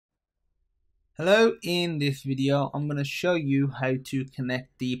Hello, in this video I'm going to show you how to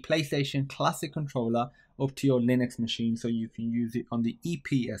connect the PlayStation Classic controller up to your Linux machine so you can use it on the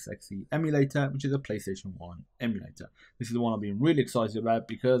ePSXe emulator, which is a PlayStation 1 emulator. This is the one I've been really excited about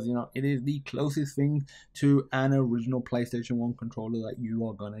because it is the closest thing to an original PlayStation 1 controller that you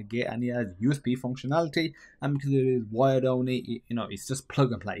are going to get, and it has USB functionality, and because it is wired only, it's just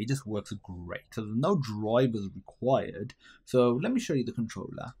plug and play. It just works great. So there's no drivers required. So let me show you the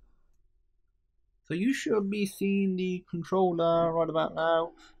controller. So you should be seeing the controller right about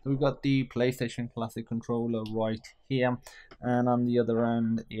now. So we've got the PlayStation Classic controller right here, and on the other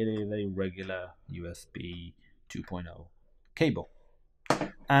end it is a regular USB 2.0 cable.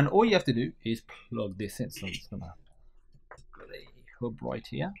 And all you have to do is plug this in. So I'm just gonna put a hub right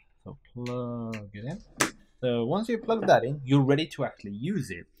here. So plug it in. So once you plug that in, you're ready to actually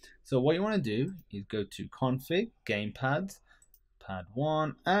use it. So what you want to do is go to config, gamepads, pad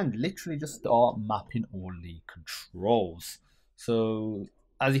 1, and literally just start mapping all the controls. So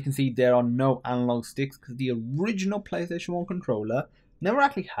as you can see, there are no analog sticks because the original PlayStation 1 controller never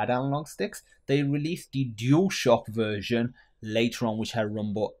actually had analog sticks. They released the DualShock version later on, which had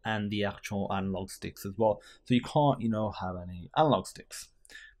rumble and the actual analog sticks as well. So you can't have any analog sticks.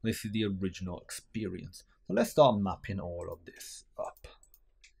 This is the original experience. So let's start mapping all of this up.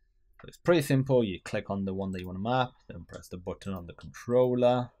 So it's pretty simple. You click on the one that you want to map, then press the button on the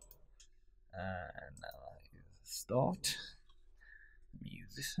controller, and now start. Let me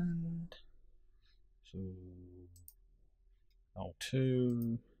use this end. So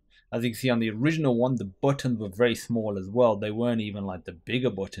L2. As you can see on the original one, the buttons were very small as well. They weren't even like the bigger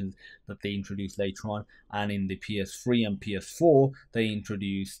buttons that they introduced later on. And in the PS3 and PS4, they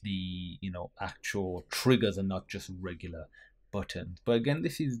introduced the actual triggers and not just regular buttons. But again,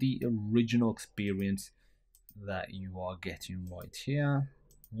 this is the original experience that you are getting right here.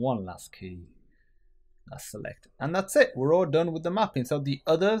 One last key, let's select, and that's it. We're all done with the mapping. So the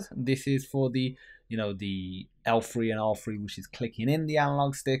others, this is for the the L3 and R3, which is clicking in the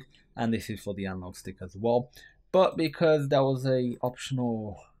analog stick, and this is for the analog stick as well. But because that was a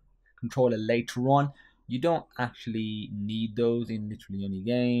optional controller later on, you don't actually need those in literally any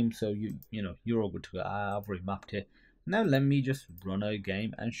game. So you're all good to go. I've already mapped it. Now let me just run a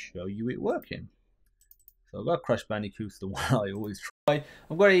game and show you it working. So I've got Crash Bandicoot, the one I always try.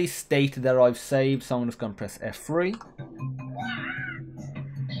 I've got a state that I've saved, so I'm just going to press F3.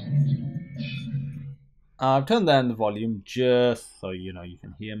 I've turned down the volume just so you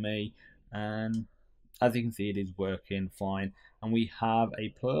can hear me, and as you can see, it is working fine. And we have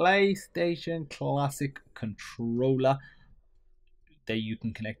a PlayStation Classic controller that you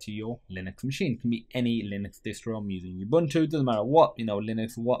can connect to your Linux machine. It can be any Linux distro. I'm using Ubuntu. Doesn't matter what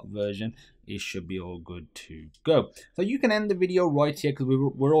Linux, what version, it should be all good to go. So you can end the video right here because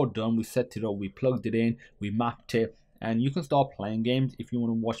we're all done. We set it up, we plugged it in, we mapped it, and you can start playing games. If you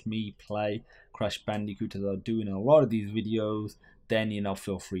want to watch me play Crash Bandicoot as I do in a lot of these videos, then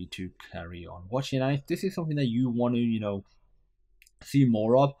feel free to carry on watching. And if this is something that you want to see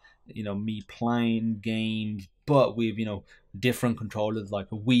more of, me playing games but with different controllers, like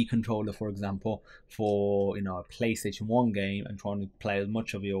a Wii controller for example, for a PlayStation 1 game, and trying to play as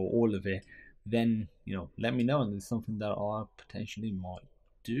much of it or all of it, then let me know, and there's something that I potentially might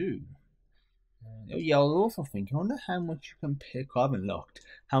do. Yeah, I was also thinking, I wonder how much you can pick up, I haven't looked,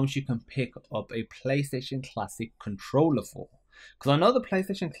 how much you can pick up a PlayStation Classic controller for. Because I know the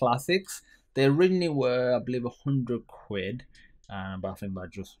PlayStation Classics, they originally were, I believe, 100 quid, but I think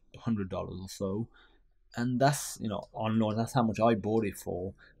about just $100 or so. And that's, online, that's how much I bought it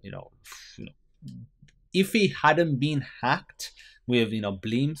for. If it hadn't been hacked with,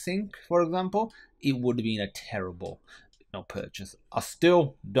 BleemSync, for example, it would have been a terrible purchase. I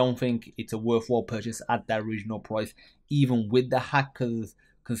still don't think it's a worthwhile purchase at that original price, even with the hackers.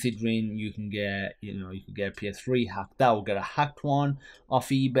 Considering you can get you could get a PS3 hacked, that will get a hacked one off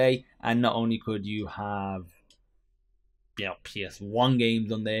eBay, and not only could you have PS1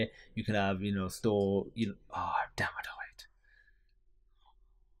 games on there, you can have store oh damn it, wait,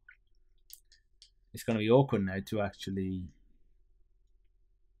 it's gonna be awkward now to actually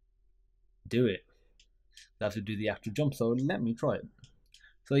do it. I have to do the actual jump, so let me try it.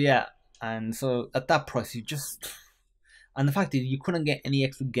 So yeah, and so at that price, and the fact is you couldn't get any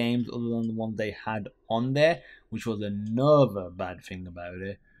extra games other than the ones they had on there, which was another bad thing about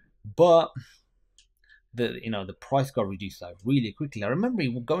it. But the price got reduced like really quickly. I remember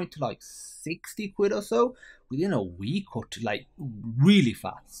it was going to like 60 quid or so within a week or two, like really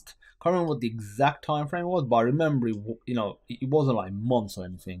fast. Can't remember what the exact time frame was, but I remember it wasn't like months or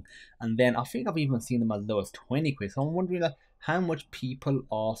anything. And then I think I've even seen them as low as 20 quid. So I'm wondering, like, how much people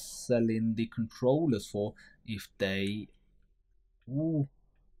are selling the controllers for if they... Ooh.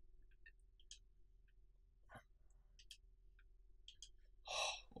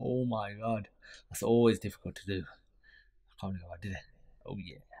 Oh my god, that's always difficult to do. I can't believe I did it. Oh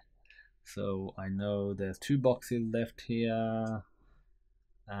yeah. So I know there's 2 boxes left here,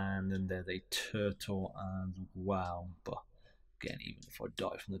 and then there's a turtle as well. But again, even if I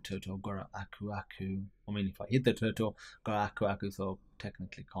die from the turtle, I've got an Aku Aku. I mean, if I hit the turtle, I've got Aku Aku, so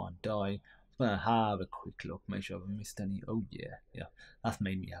technically can't die. I'm gonna have a quick look, make sure I haven't missed any. Oh yeah, yeah, that's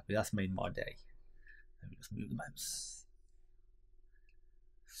made me happy. That's made my day. Let me just move the mouse.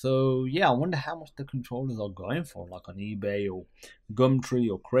 So yeah, I wonder how much the controllers are going for, like on eBay or Gumtree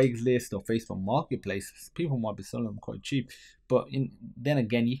or Craigslist or Facebook Marketplace. People might be selling them quite cheap, but then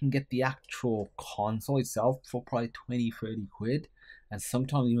again, you can get the actual console itself for probably 20, 30 quid, and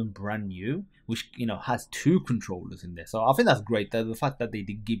sometimes even brand new, which has 2 controllers in there. So I think that's great. The fact that they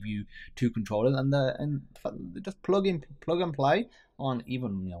did give you 2 controllers, and the fact that they just plug and play on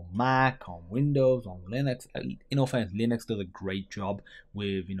even Mac, on Windows, on Linux. In all fairness, Linux does a great job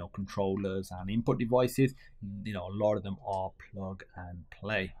with controllers and input devices. A lot of them are plug and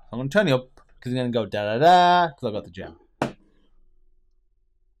play. So I'm going to turn it up because it's going to go da da da because I got the jam.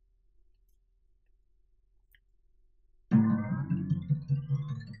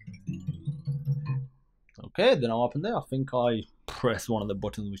 Okay, then I'll open there. I think I pressed one of the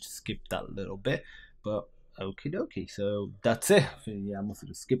buttons which skipped that little bit, but okie dokie. So that's it. Yeah, I must have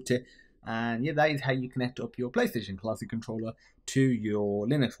just skipped it. And yeah, that is how you connect up your PlayStation Classic controller to your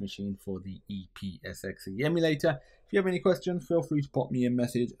Linux machine for the ePSXe emulator. If you have any questions, feel free to pop me a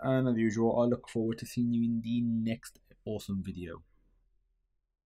message. And as usual, I look forward to seeing you in the next awesome video.